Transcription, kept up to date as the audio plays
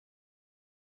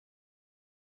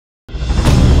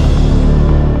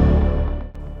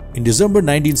In December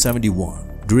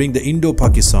 1971, during the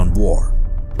Indo-Pakistan War,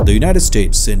 the United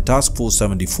States sent Task Force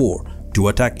 74 to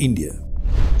attack India.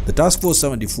 The Task Force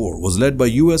 74 was led by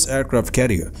US aircraft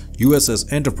carrier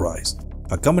USS Enterprise,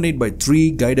 accompanied by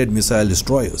 3 guided missile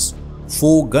destroyers,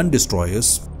 4 gun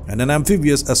destroyers, and an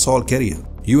amphibious assault carrier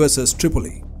USS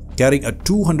Tripoli, carrying a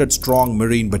 200-strong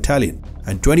Marine battalion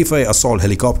and 25 assault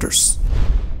helicopters.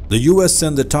 The US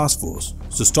sent the task force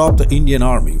to stop the Indian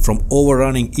Army from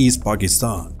overrunning East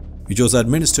Pakistan, which was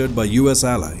administered by US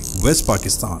ally West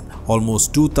Pakistan,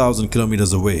 almost 2,000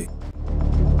 kilometers away.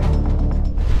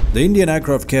 The Indian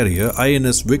aircraft carrier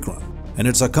INS Vikram and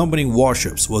its accompanying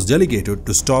warships was delegated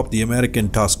to stop the American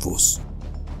task force.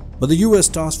 But the US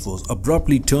task force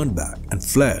abruptly turned back and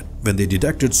fled when they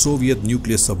detected Soviet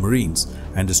nuclear submarines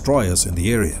and destroyers in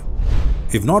the area.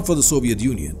 If not for the Soviet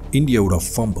Union, India would have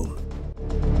fumbled.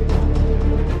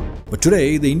 But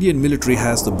today, the Indian military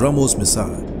has the Brahmos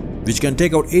missile, which can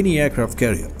take out any aircraft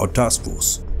carrier or task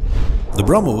force. The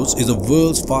Brahmos is the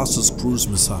world's fastest cruise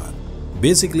missile.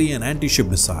 Basically an anti-ship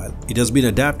missile, it has been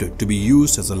adapted to be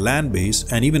used as a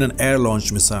land-based and even an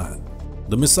air-launched missile.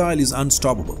 The missile is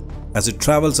unstoppable as it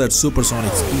travels at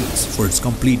supersonic speeds for its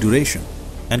complete duration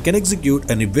and can execute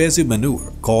an evasive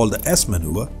maneuver called the S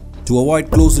maneuver to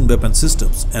avoid close-in weapon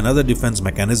systems and other defense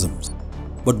mechanisms.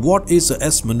 But what is the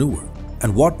S maneuver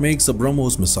and what makes the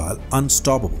Brahmos missile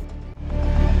unstoppable?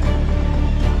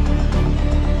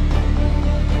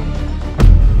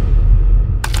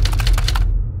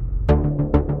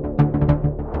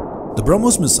 The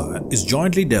Brahmos missile is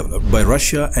jointly developed by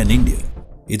Russia and India.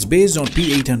 It's based on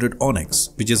P-800 Onyx,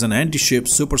 which is an anti-ship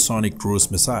supersonic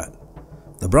cruise missile.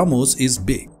 The Brahmos is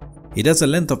big. It has a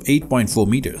length of 8.4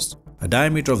 meters, a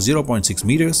diameter of 0.6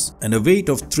 meters, and a weight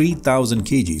of 3,000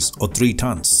 kgs or 3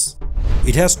 tons.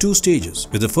 It has 2 stages,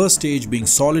 with the first stage being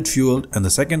solid fueled and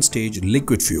the second stage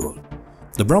liquid fueled.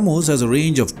 The Brahmos has a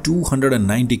range of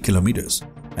 290 kilometers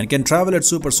and can travel at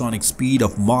supersonic speed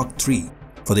of Mach 3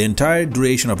 for the entire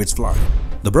duration of its flight.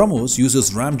 The Brahmos uses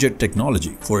ramjet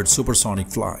technology for its supersonic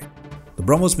flight. The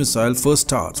Brahmos missile first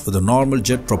starts with a normal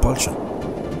jet propulsion.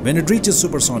 When it reaches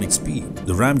supersonic speed,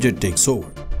 the ramjet takes over.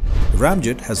 The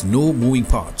ramjet has no moving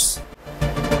parts.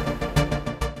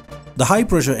 The high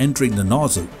pressure entering the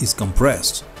nozzle is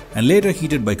compressed and later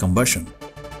heated by combustion.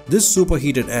 This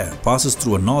superheated air passes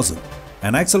through a nozzle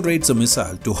and accelerates the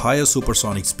missile to higher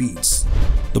supersonic speeds.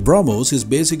 The Brahmos is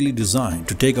basically designed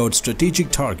to take out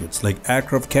strategic targets like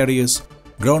aircraft carriers,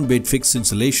 ground-based fixed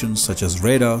installations such as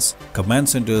radars, command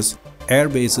centers, air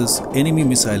bases, enemy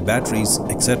missile batteries,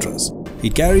 etc.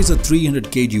 It carries a 300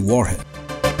 kg warhead.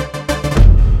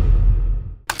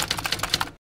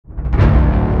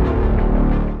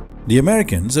 The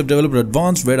Americans have developed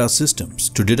advanced radar systems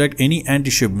to detect any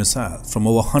anti-ship missile from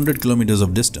over 100 kilometers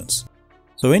of distance.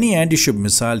 So any anti-ship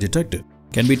missile detected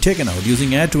can be taken out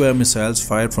using air-to-air missiles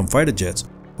fired from fighter jets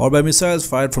or by missiles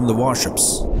fired from the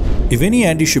warships. If any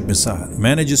anti-ship missile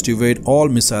manages to evade all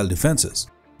missile defenses,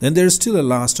 then there is still a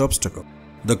last obstacle,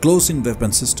 the Close-in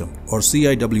Weapon System or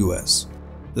CIWS.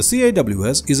 The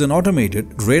CIWS is an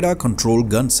automated radar-controlled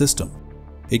gun system.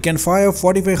 It can fire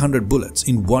 4,500 bullets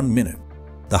in 1 minute,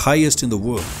 the highest in the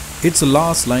world. It's the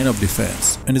last line of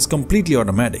defense and is completely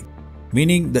automatic,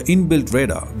 meaning the inbuilt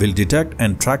radar will detect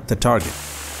and track the target.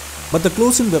 But the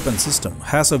close-in weapon system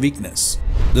has a weakness.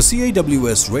 The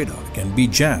CIWS radar can be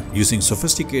jammed using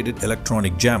sophisticated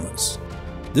electronic jammers.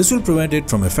 This will prevent it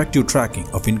from effective tracking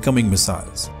of incoming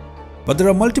missiles. But there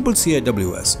are multiple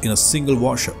CIWS in a single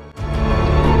warship.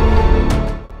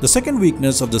 The second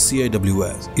weakness of the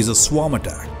CIWS is a swarm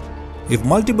attack. If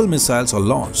multiple missiles are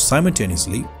launched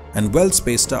simultaneously and well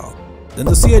spaced out, then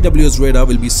the CIWS radar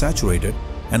will be saturated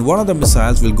and one of the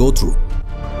missiles will go through.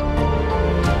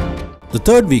 The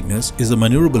third weakness is the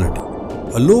maneuverability.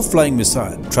 A low-flying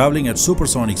missile traveling at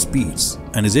supersonic speeds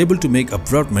and is able to make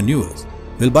abrupt maneuvers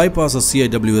will bypass a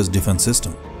CIWS defense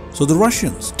system. So the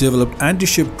Russians developed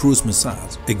anti-ship cruise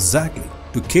missiles exactly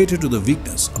to cater to the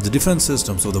weakness of the defense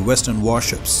systems of the Western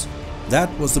warships. That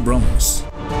was the Brahmos.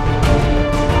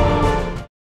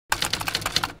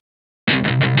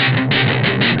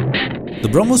 The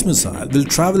Brahmos missile will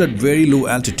travel at very low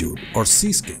altitude or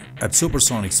seascape at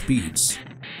supersonic speeds.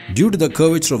 Due to the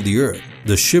curvature of the Earth,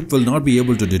 the ship will not be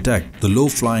able to detect the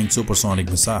low-flying supersonic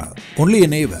missile. Only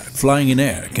an AWAC flying in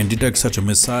air can detect such a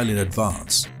missile in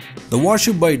advance. The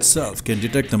warship by itself can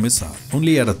detect the missile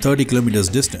only at a 30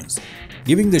 km distance,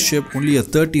 giving the ship only a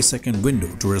 30-second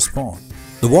window to respond.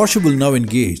 The warship will now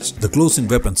engage the close-in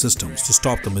weapon systems to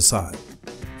stop the missile.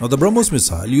 Now the Brahmos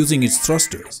missile, using its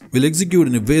thrusters, will execute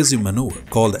an evasive maneuver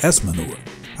called the S maneuver,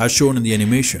 as shown in the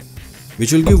animation.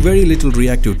 which will give very little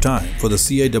reactive time for the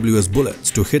CIWS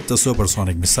bullets to hit the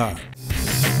supersonic missile.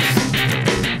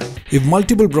 If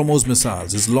multiple Brahmos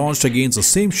missiles is launched against the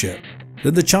same ship,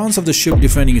 then the chance of the ship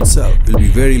defending itself will be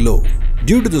very low.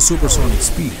 Due to the supersonic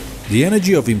speed, the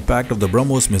energy of impact of the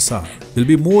Brahmos missile will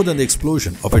be more than the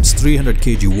explosion of its 300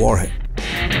 kg warhead.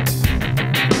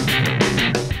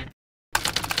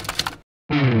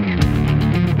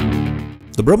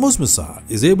 The Brahmos missile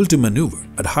is able to maneuver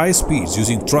at high speeds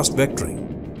using thrust vectoring.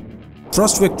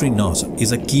 Thrust vectoring nozzle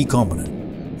is a key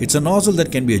component. It's a nozzle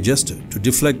that can be adjusted to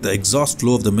deflect the exhaust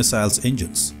flow of the missile's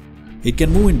engines. It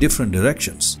can move in different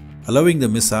directions, allowing the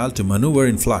missile to maneuver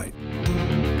in flight.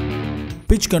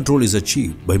 Pitch control is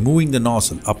achieved by moving the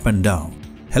nozzle up and down,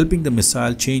 helping the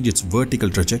missile change its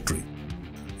vertical trajectory.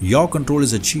 Yaw control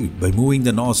is achieved by moving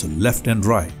the nozzle left and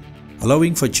right,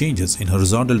 allowing for changes in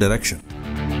horizontal direction.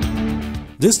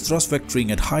 This thrust vectoring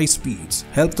at high speeds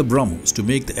helps the Brahmos to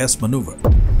make the S maneuver.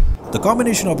 The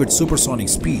combination of its supersonic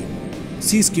speed,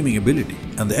 sea skimming ability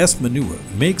and the S maneuver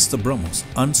makes the Brahmos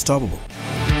unstoppable.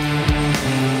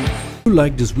 If you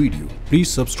like this video,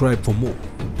 please subscribe for more.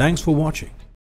 Thanks for watching.